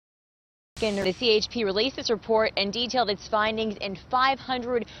The CHP released this report and detailed its findings in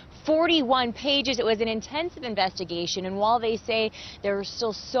 541 pages. It was an intensive investigation, and while they say there are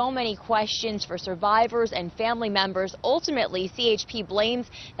still so many questions for survivors and family members, ultimately CHP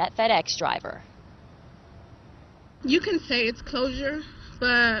blames that FedEx driver. You can say it's closure,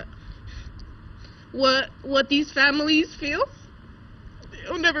 but what these families feel,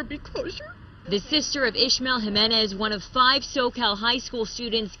 it'll never be closure. The sister of Ishmael Jimenez, one of 5 SoCal high school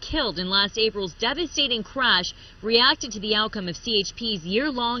students killed in last April's devastating crash, reacted to the outcome of CHP's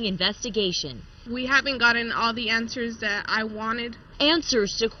year-long investigation. We haven't gotten all the answers that I wanted.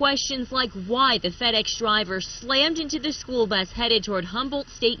 Answers to questions like why the FedEx driver slammed into the school bus headed toward Humboldt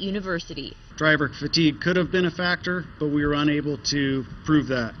State University. Driver fatigue could have been a factor, but we were unable to prove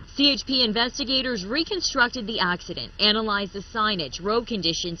that. CHP investigators reconstructed the accident, analyzed the signage, road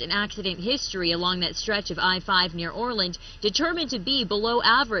conditions, and accident history along that stretch of I-5 near Orland, determined to be below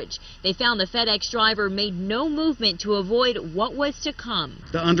average. They found the FedEx driver made no movement to avoid what was to come.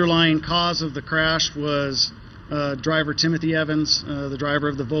 The underlying cause of the crash was driver Timothy Evans, the driver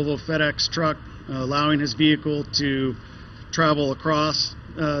of the Volvo FedEx truck, allowing his vehicle to travel across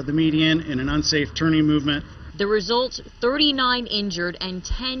the median in an unsafe turning movement. The result, 39 injured and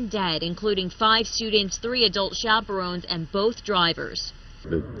 10 dead, including 5 students, 3 adult chaperones, and both drivers.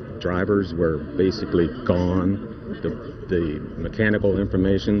 The drivers were basically gone. The mechanical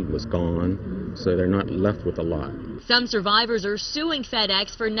information was gone, so they're not left with a lot. Some survivors are suing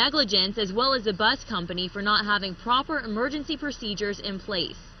FedEx for negligence, as well as the bus company for not having proper emergency procedures in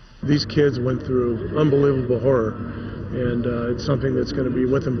place. These kids went through unbelievable horror, and it's something that's going to be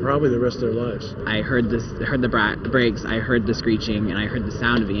with them probably the rest of their lives. I heard the brakes, I heard the screeching, and I heard the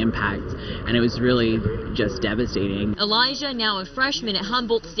sound of the impact, and it was really just devastating. Elijah, now a freshman at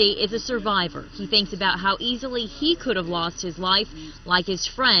Humboldt State, is a survivor. He thinks about how easily he could have lost his life, like his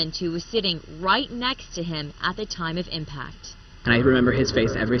friend who was sitting right next to him at the time of impact. And I remember his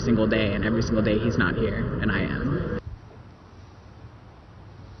face every single day, and every single day he's not here, and I am.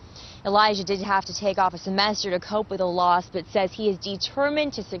 Elijah did have to take off a semester to cope with the loss, but says he is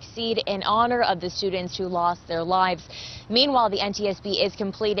determined to succeed in honor of the students who lost their lives. Meanwhile, the NTSB is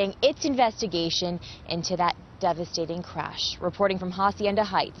completing its investigation into that devastating crash. Reporting from Hacienda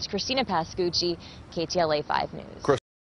Heights, Christina Pascucci, KTLA 5 News.